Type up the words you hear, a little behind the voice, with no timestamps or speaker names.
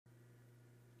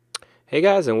Hey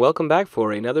guys, and welcome back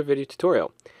for another video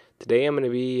tutorial. Today I'm going to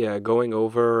be going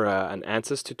over an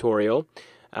ANSYS tutorial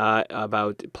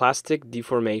about plastic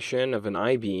deformation of an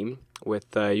I-beam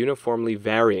with uniformly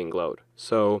varying load.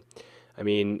 So,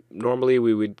 normally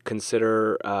we would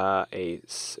consider a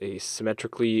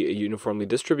symmetrically uniformly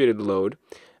distributed load,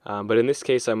 but in this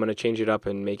case I'm going to change it up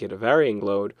and make it a varying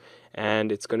load,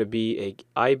 and it's going to be a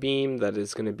I-beam that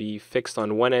is going to be fixed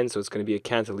on one end, so it's going to be a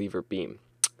cantilever beam.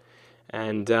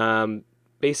 And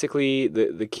basically,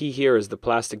 the key here is the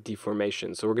plastic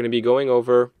deformation. So we're going to be going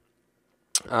over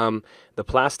the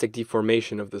plastic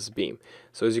deformation of this beam.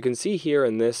 So as you can see here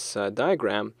in this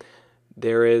diagram,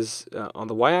 there is, on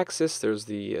the y-axis, there's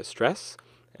the stress,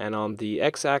 and on the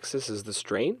x-axis is the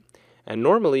strain. And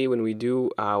normally, when we do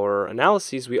our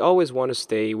analyses, we always want to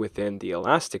stay within the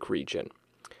elastic region.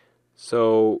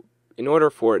 So in order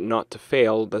for it not to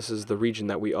fail, this is the region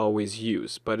that we always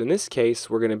use. But in this case,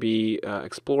 we're going to be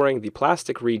exploring the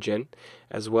plastic region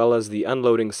as well as the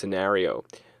unloading scenario.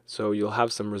 So you'll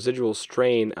have some residual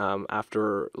strain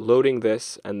after loading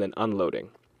this and then unloading.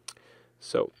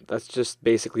 So that's just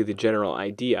basically the general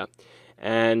idea.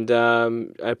 And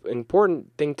an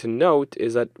important thing to note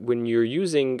is that when you're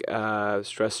using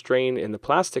stress strain in the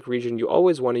plastic region, you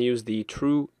always want to use the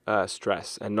true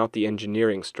stress and not the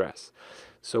engineering stress.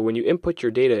 So when you input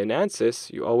your data in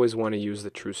ANSYS, you always want to use the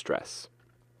true stress.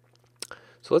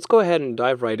 So let's go ahead and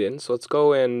dive right in. So let's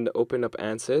go and open up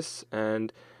ANSYS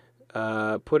and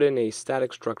put in a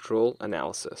static structural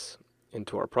analysis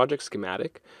into our project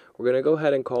schematic. We're going to go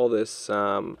ahead and call this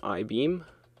I-beam,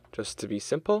 just to be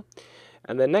simple.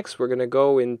 And then next we're going to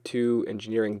go into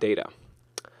engineering data.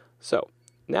 So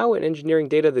now in engineering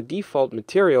data, the default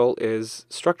material is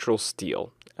structural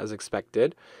steel, as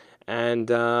expected. And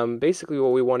basically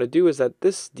what we want to do is that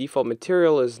this default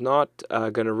material is not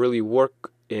going to really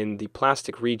work in the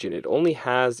plastic region. It only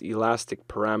has elastic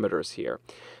parameters here.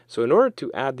 So in order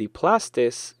to add the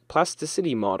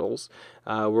plasticity models,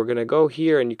 we're going to go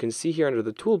here, and you can see here under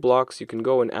the tool blocks, you can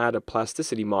go and add a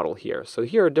plasticity model here. So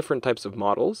here are different types of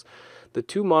models. The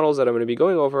two models that I'm going to be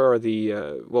going over are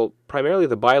the, primarily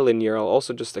the bilinear. I'll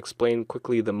also just explain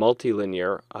quickly the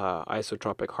multilinear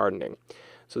isotropic hardening.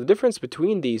 So the difference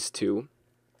between these two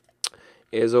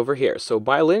is over here. So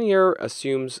bilinear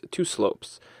assumes two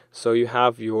slopes. So you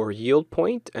have your yield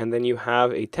point, and then you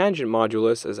have a tangent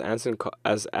modulus, as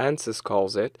ANSYS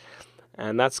calls it,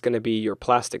 and that's going to be your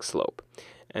plastic slope.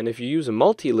 And if you use a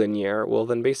multilinear, well,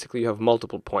 then basically you have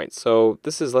multiple points. So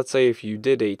this is, let's say, if you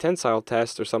did a tensile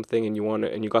test or something, and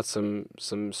you got some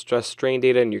stress strain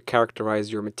data, and you characterize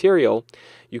your material,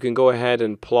 you can go ahead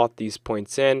and plot these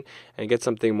points in and get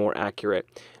something more accurate.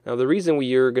 Now, the reason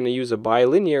you're going to use a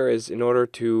bilinear is in order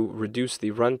to reduce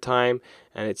the runtime,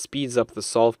 and it speeds up the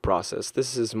solve process.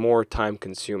 This is more time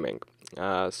consuming.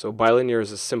 So bilinear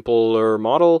is a simpler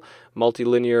model.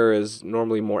 Multilinear is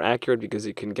normally more accurate because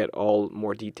you can get all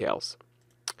more details.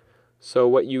 So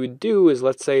what you would do is,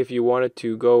 let's say if you wanted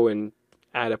to go and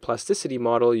add a plasticity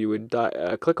model, you would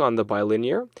click on the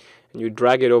bilinear and you would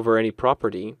drag it over any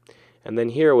property, and then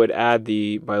here it would add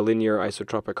the bilinear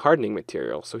isotropic hardening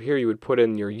material. So here you would put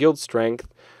in your yield strength.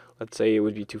 Let's say it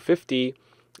would be 250,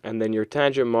 and then your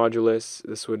tangent modulus,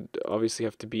 this would obviously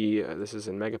have to be, this is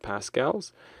in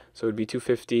megapascals, so it would be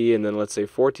 250, and then let's say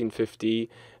 1450,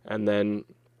 and then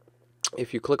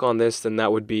if you click on this, then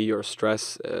that would be your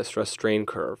stress strain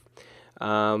curve.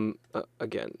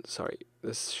 Again, sorry,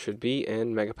 this should be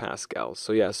in megapascals.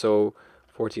 So yeah, so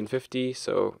 1450,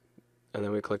 so, and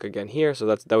then we click again here, so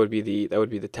that would be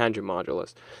the tangent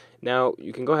modulus. Now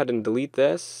you can go ahead and delete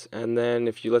this, and then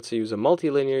if you, let's say, use a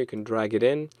multilinear, you can drag it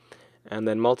in. And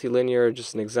then multilinear,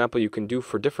 just an example, you can do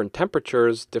for different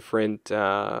temperatures, different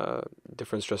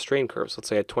stress strain curves. Let's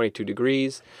say at 22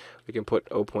 degrees, we can put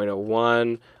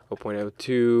 0.01,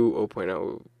 0.02,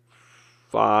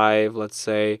 0.05, let's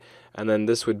say, and then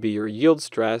this would be your yield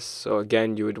stress. So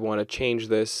again, you would want to change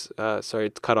this, sorry,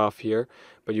 it's cut off here,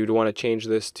 but you would want to change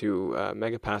this to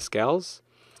megapascals.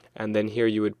 And then here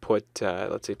you would put,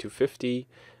 let's say, 250,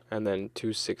 and then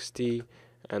 260,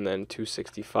 and then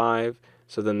 265.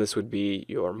 So then this would be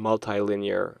your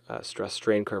multilinear stress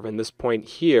strain curve, and this point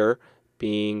here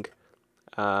being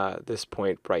this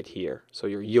point right here, so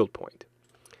your yield point.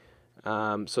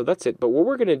 So that's it. But what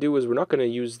we're going to do is we're not going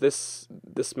to use this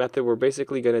method. We're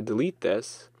basically going to delete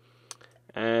this,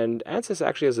 and ANSYS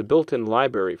actually has a built-in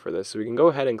library for this. So we can go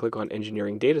ahead and click on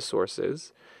Engineering Data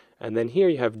Sources, and then here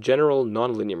you have General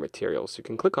Nonlinear Materials. So you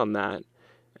can click on that,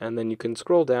 and then you can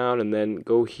scroll down and then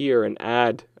go here and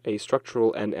add a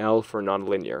structural NL for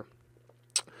nonlinear.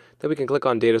 Then we can click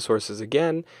on data sources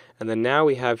again, and then now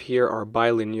we have here our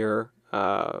bilinear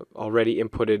already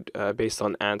inputted based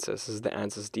on ANSYS. This is the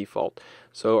ANSYS default.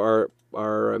 So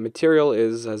our material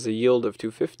has a yield of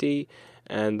 250,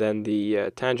 and then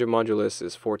the tangent modulus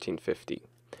is 1450.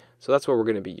 So that's what we're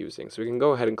going to be using. So we can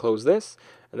go ahead and close this,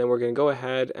 and then we're going to go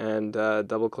ahead and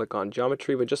double click on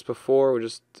geometry. But just before, we'll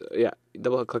just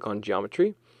double click on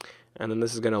geometry, and then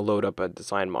this is going to load up a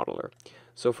design modeler.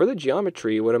 So for the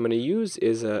geometry, what I'm going to use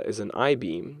is an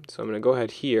I-beam. So I'm going to go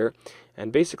ahead here,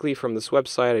 and basically from this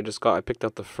website, I picked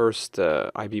out the first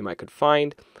I-beam I could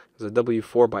find. It's a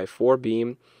W4x4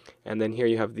 beam, and then here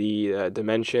you have the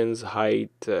dimensions,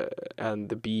 height, and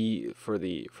the B for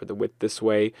the width this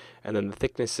way, and then the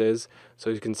thicknesses. So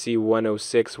you can see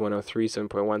 106, 103,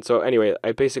 7.1. So anyway,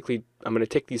 I'm going to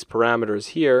take these parameters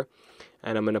here,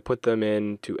 and I'm going to put them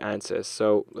into ANSYS.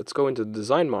 So let's go into the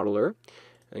design modeler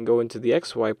and go into the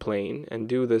XY plane and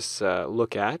do this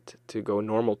look at to go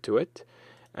normal to it.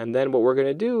 And then what we're going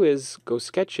to do is go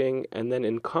sketching, and then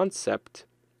in concept,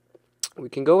 we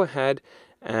can go ahead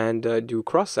and do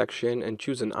cross section and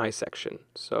choose an I section.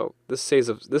 So this saves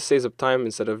up time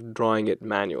instead of drawing it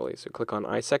manually. So click on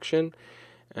I section,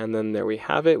 and then there we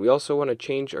have it. We also want to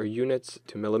change our units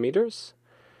to millimeters.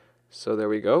 So there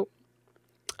we go.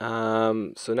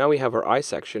 So now we have our I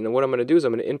section, and what I'm going to do is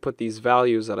I'm going to input these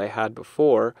values that I had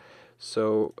before.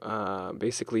 So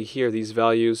basically here, these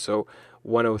values, so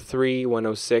 103,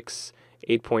 106,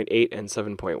 8.8, and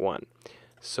 7.1.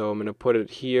 So I'm going to put it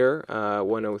here,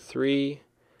 103,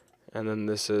 and then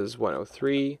this is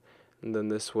 103, and then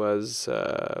this was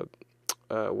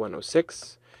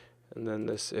 106, and then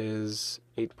this is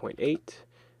 8.8,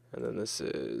 and then this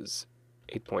is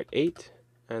 8.8,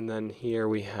 and then here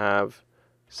we have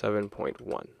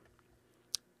 7.1.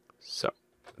 So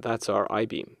that's our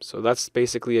I-beam. So that's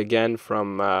basically again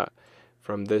from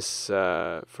this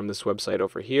website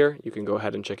over here. You can go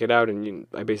ahead and check it out, and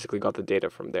I basically got the data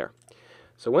from there.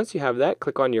 So once you have that,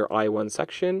 click on your I1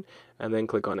 section, and then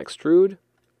click on extrude,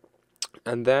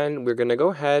 and then we're going to go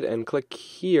ahead and click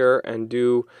here and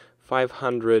do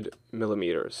 500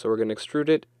 millimeters. So we're going to extrude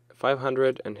it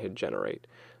 500 and hit generate.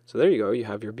 So there you go, you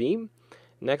have your beam.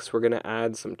 Next, we're going to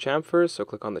add some chamfers, so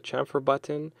click on the chamfer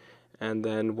button, and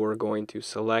then we're going to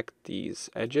select these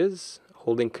edges.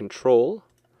 Holding Control,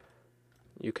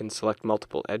 you can select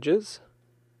multiple edges,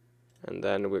 and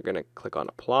then we're going to click on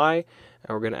Apply, and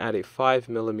we're going to add a 5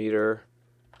 millimeter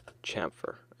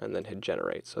chamfer, and then hit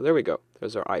Generate. So there we go,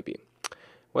 there's our I-beam.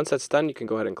 Once that's done, you can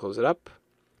go ahead and close it up,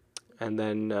 and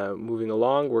then moving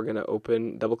along, we're going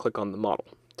to double-click on the model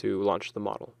to launch the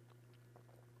model.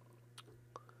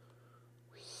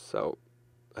 So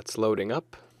that's loading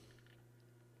up.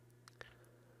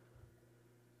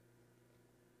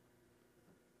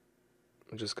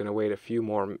 I'm just going to wait a few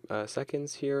more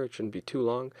seconds here. It shouldn't be too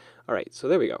long. All right, so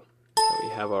there we go. So we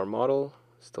have our model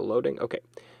still loading. Okay,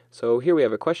 so here we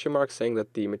have a question mark saying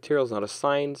that the material is not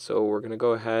assigned. So we're going to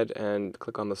go ahead and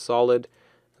click on the solid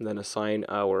and then assign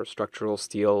our structural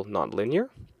steel nonlinear.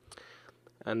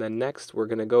 And then next we're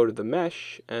going to go to the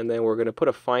mesh, and then we're going to put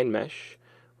a fine mesh.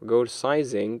 We'll go to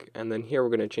sizing, and then here we're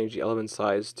going to change the element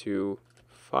size to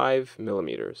 5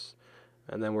 millimeters.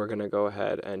 And then we're going to go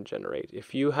ahead and generate.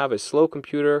 If you have a slow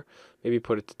computer, maybe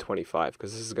put it to 25,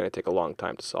 because this is going to take a long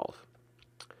time to solve.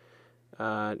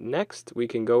 Next, we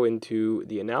can go into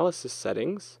the analysis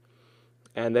settings.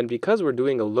 And then because we're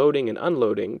doing a loading and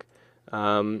unloading,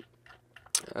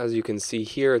 as you can see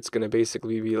here, it's going to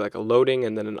basically be like a loading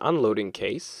and then an unloading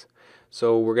case.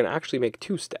 So we're going to actually make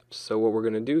 2 steps. So what we're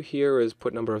going to do here is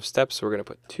put number of steps. So we're going to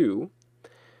put 2.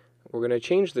 We're going to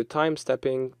change the time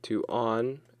stepping to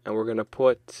on, and we're going to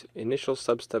put initial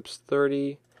substeps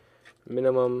 30,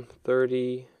 minimum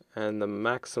 30, and the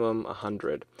maximum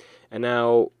 100.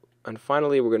 And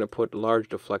finally, we're going to put large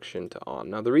deflection to on.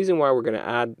 Now, the reason why we're going to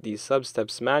add these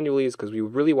substeps manually is because we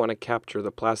really want to capture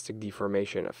the plastic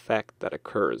deformation effect that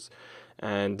occurs.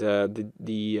 And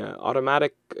the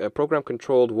automatic program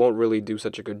controlled won't really do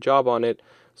such a good job on it.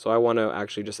 So I want to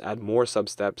actually just add more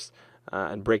substeps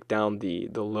and break down the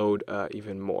load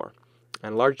even more.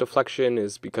 And large deflection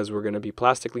is because we're going to be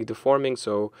plastically deforming.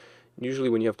 So usually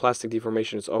when you have plastic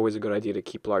deformation, it's always a good idea to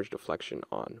keep large deflection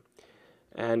on.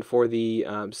 And for the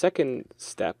second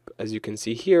step, as you can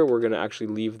see here, we're going to actually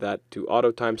leave that to auto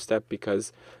time step,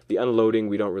 because the unloading,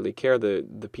 we don't really care.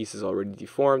 The piece is already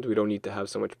deformed. We don't need to have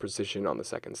so much precision on the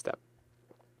second step.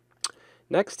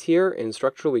 Next here in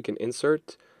structural, we can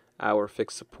insert our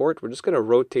fixed support. We're just going to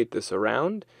rotate this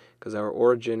around because our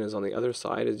origin is on the other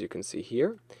side, as you can see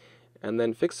here. And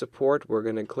then fixed support, we're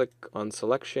going to click on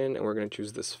selection, and we're going to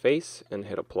choose this face and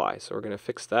hit apply. So we're going to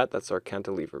fix that. That's our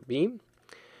cantilever beam.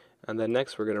 And then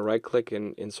next, we're going to right-click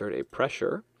and insert a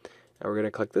pressure. And we're going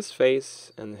to click this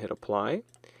face and hit apply.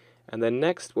 And then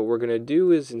next, what we're going to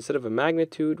do is, instead of a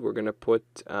magnitude, we're going to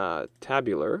put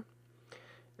tabular.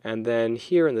 And then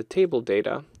here in the table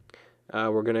data,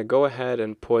 we're going to go ahead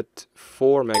and put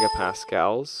 4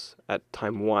 megapascals at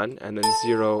time 1 and then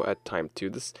 0 at time 2.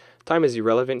 This time is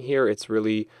irrelevant here. It's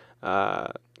really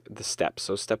the steps.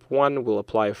 So step 1 will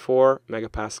apply 4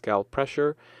 megapascal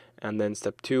pressure, and then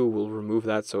step 2 will remove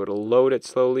that, so it'll load it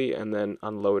slowly and then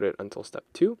unload it until step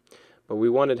 2. But we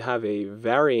wanted to have a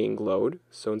varying load,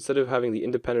 so instead of having the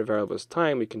independent variable as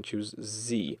time, we can choose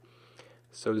z.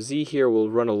 So z here will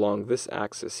run along this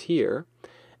axis here,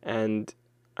 and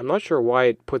I'm not sure why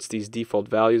it puts these default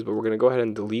values, but we're going to go ahead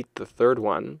and delete the third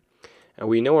one. And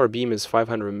we know our beam is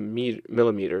 500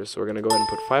 millimeters, so we're going to go ahead and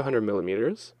put 500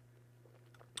 millimeters.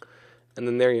 And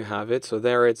then there you have it. So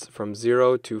there it's from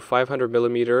 0 to 500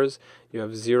 millimeters. You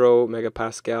have 0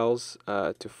 megapascals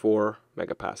to 4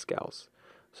 megapascals.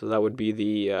 So that would be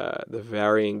the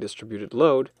varying distributed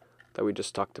load that we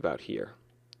just talked about here.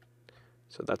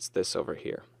 So that's this over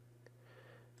here.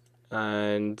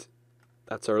 And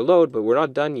that's our load, but we're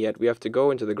not done yet. We have to go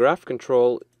into the graph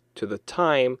control to the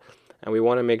time, and we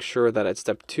want to make sure that at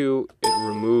step 2 it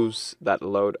removes that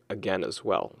load again as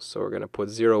well. So we're going to put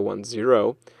 0, 1,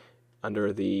 0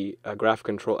 under the graph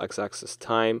control x-axis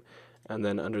time, and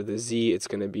then under the z it's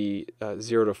going to be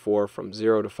 0 to 4 from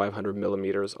 0 to 500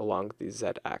 millimeters along the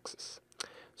z-axis.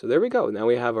 So there we go. Now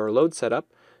we have our load set up.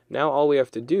 Now all we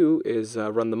have to do is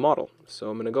run the model. So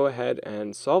I'm going to go ahead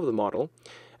and solve the model.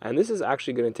 And this is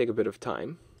actually going to take a bit of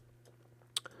time.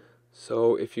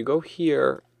 So if you go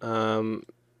here,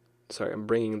 sorry, I'm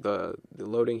bringing the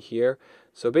loading here.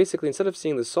 So basically, instead of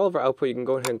seeing the solver output, you can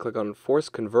go ahead and click on force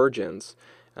convergence,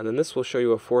 and then this will show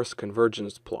you a force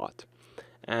convergence plot.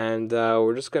 And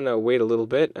we're just going to wait a little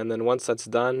bit, and then once that's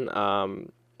done,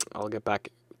 I'll get back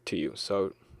to you.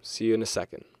 So see you in a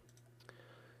second.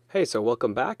 Hey, so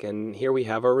welcome back, and here we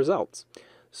have our results.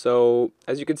 So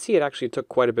as you can see, it actually took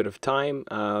quite a bit of time.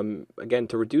 Again,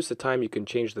 to reduce the time, you can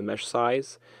change the mesh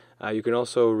size. You can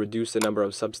also reduce the number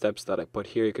of substeps that I put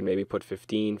here. You can maybe put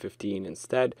 15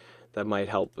 instead. That might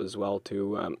help as well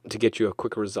to get you a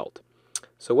quick result.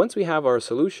 So once we have our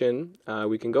solution,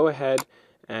 we can go ahead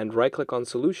and right-click on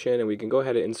solution, and we can go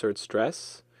ahead and insert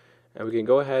stress. And we can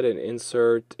go ahead and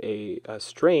insert a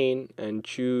strain and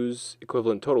choose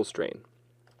equivalent total strain.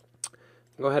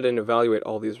 Go ahead and evaluate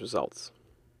all these results.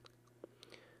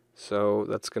 So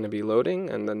that's going to be loading,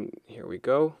 and then here we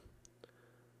go.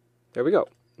 There we go.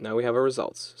 Now we have our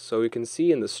results. So we can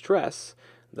see in the stress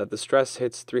that the stress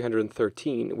hits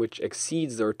 313, which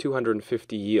exceeds our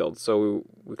 250 yield. So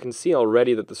we can see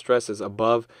already that the stress is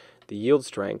above the yield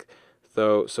strength,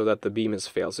 so that the beam has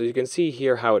failed. So you can see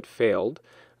here how it failed.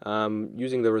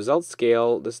 Using the result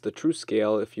scale, this is the true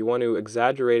scale. If you want to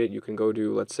exaggerate it, you can go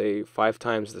to, let's say, 5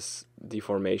 times this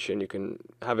deformation. You can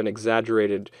have an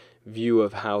exaggerated view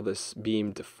of how this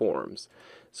beam deforms.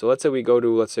 So let's say we go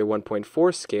to, let's say,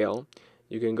 1.4 scale.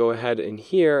 You can go ahead in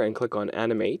here and click on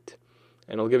animate,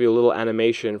 and it'll give you a little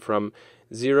animation from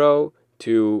 0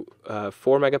 to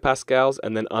 4 megapascals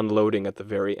and then unloading at the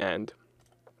very end.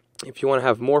 If you want to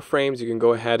have more frames, you can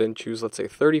go ahead and choose, let's say,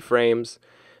 30 frames,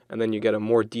 and then you get a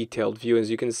more detailed view.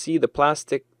 As you can see, the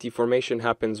plastic deformation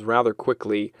happens rather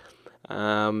quickly,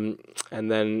 and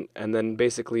then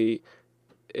basically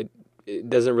it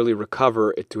doesn't really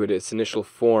recover it to its initial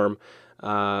form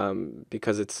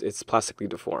because it's plastically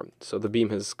deformed. So the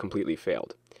beam has completely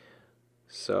failed.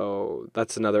 So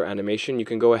that's another animation. You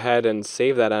can go ahead and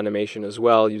save that animation as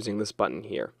well using this button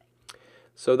here.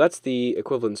 So that's the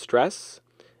equivalent stress.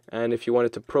 And if you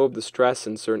wanted to probe the stress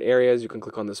in certain areas, you can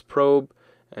click on this probe,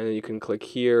 and then you can click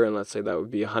here, and let's say that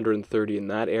would be 130 in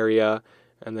that area,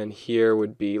 and then here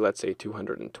would be, let's say,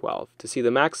 212. To see the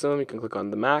maximum, you can click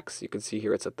on the max. You can see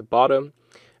here it's at the bottom,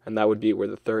 and that would be where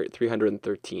the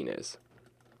 313 is.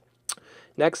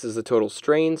 Next is the total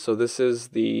strain. So this is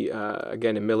the,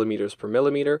 again, in millimeters per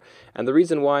millimeter. And the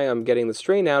reason why I'm getting the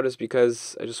strain out is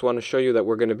because I just want to show you that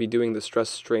we're going to be doing the stress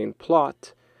strain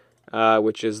plot,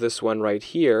 which is this one right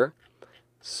here.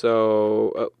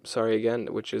 So,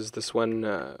 which is this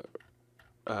one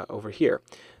over here.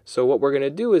 So what we're going to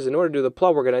do is, in order to do the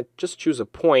plot, we're going to just choose a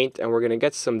point, and we're going to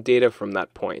get some data from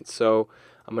that point. So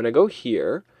I'm going to go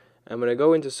here, I'm going to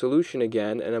go into solution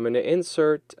again, and I'm going to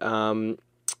insert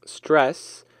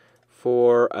stress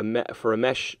for a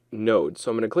mesh node.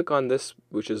 So I'm going to click on this,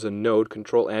 which is a node,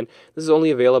 Control N. This is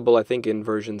only available, I think, in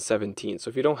version 17. So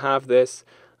if you don't have this,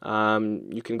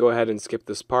 you can go ahead and skip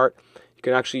this part. You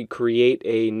can actually create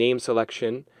a name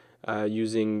selection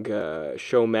using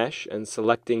show mesh and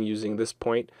selecting using this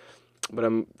point.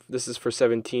 this is for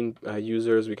 17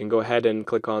 users. We can go ahead and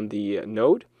click on the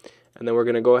node, and then we're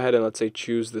going to go ahead and, let's say,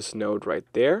 choose this node right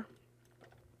there.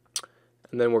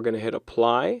 And then we're going to hit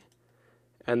apply.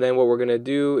 And then what we're going to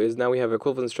do is now we have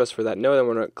equivalent stress for that node. And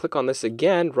we're going to click on this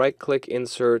again, right-click,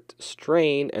 insert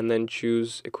strain, and then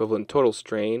choose equivalent total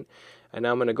strain. And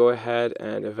now I'm going to go ahead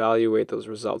and evaluate those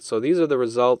results. So these are the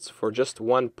results for just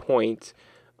one point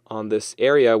on this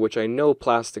area, which I know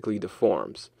plastically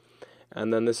deforms.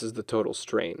 And then this is the total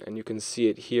strain. And you can see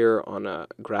it here on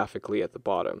graphically at the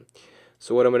bottom.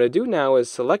 So what I'm going to do now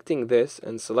is selecting this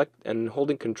and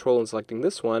holding control and selecting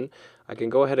this one, I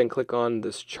can go ahead and click on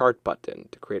this chart button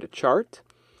to create a chart.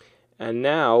 And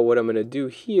now what I'm going to do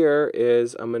here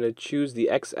is I'm going to choose the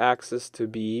x-axis to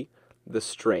be the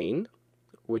strain,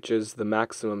 which is the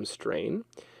maximum strain.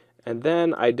 And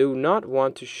then I do not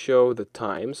want to show the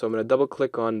time, so I'm going to double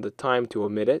click on the time to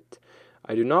omit it.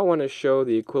 I do not want to show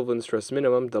the equivalent stress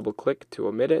minimum, double click to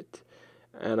omit it.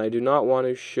 And I do not want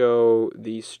to show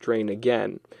the strain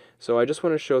again. So I just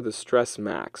want to show the stress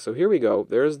max. So here we go.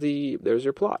 There's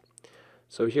your plot.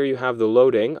 So here you have the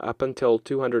loading up until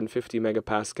 250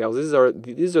 megapascals.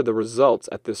 These are the results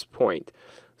at this point.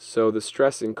 So the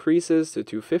stress increases to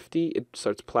 250, it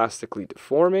starts plastically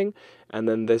deforming, and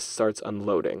then this starts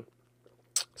unloading.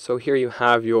 So here you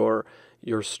have your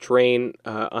strain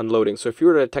unloading. So if you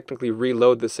were to technically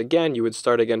reload this again, you would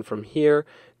start again from here,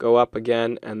 go up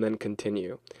again, and then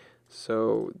continue.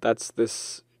 So that's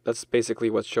basically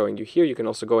what's showing you here. You can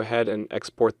also go ahead and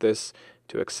export this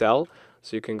to Excel.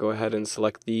 So you can go ahead and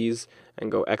select these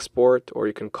and go export, or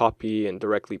you can copy and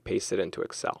directly paste it into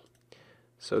Excel.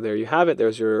 So there you have it.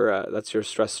 There's your that's your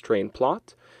stress strain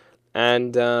plot.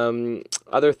 And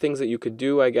other things that you could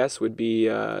do, I guess, would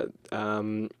be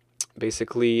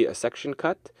basically a section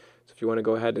cut. So if you want to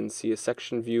go ahead and see a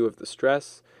section view of the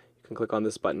stress, you can click on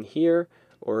this button here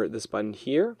or this button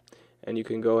here, and you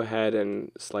can go ahead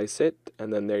and slice it,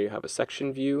 and then there you have a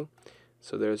section view.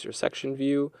 So there's your section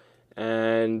view,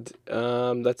 and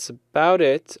that's about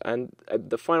it. And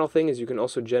the final thing is you can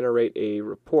also generate a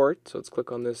report. So let's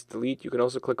click on this, delete. You can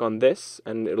also click on this,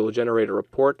 and it'll generate a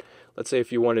report. Let's say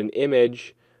if you want an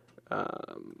image,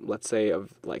 let's say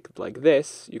of like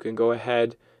this, you can go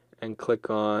ahead and click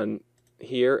on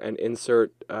here and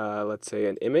insert, let's say,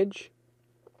 an image.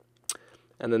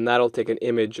 And then that'll take an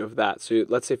image of that. So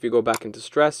let's say if you go back into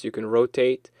stress, you can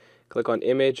rotate, click on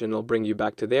image, and it'll bring you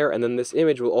back to there. And then this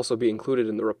image will also be included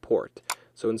in the report.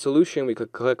 So in solution, we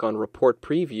could click on report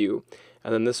preview,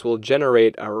 and then this will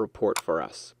generate our report for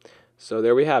us. So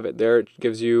there we have it. There it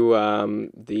gives you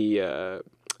the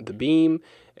beam.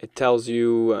 It tells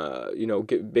you,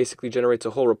 basically generates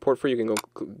a whole report for you. You can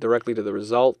go directly to the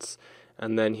results,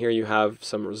 and then here you have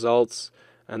some results,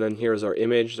 and then here's our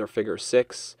image, our figure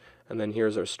 6, and then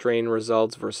here's our strain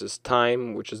results versus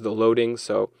time, which is the loading.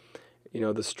 So,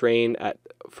 the strain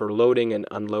for loading and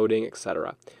unloading,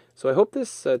 etc. So I hope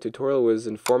this tutorial was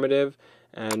informative,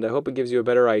 and I hope it gives you a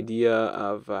better idea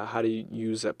of how to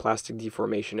use plastic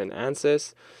deformation in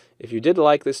ANSYS. If you did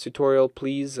like this tutorial,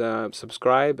 please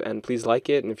subscribe and please like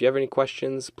it. And if you have any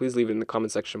questions, please leave it in the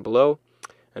comment section below.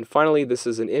 And finally, this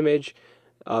is an image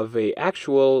of an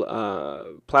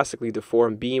actual plastically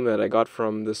deformed beam that I got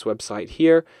from this website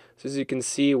here. So as you can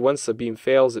see, once the beam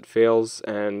fails, it fails,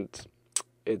 and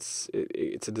it's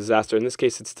a disaster. In this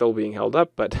case, it's still being held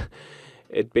up, but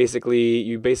you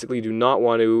basically do not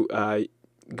want to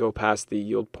go past the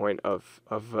yield point of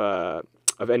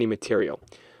any material.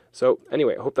 So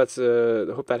anyway, I hope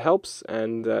that helps,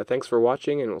 and thanks for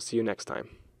watching, and we'll see you next time.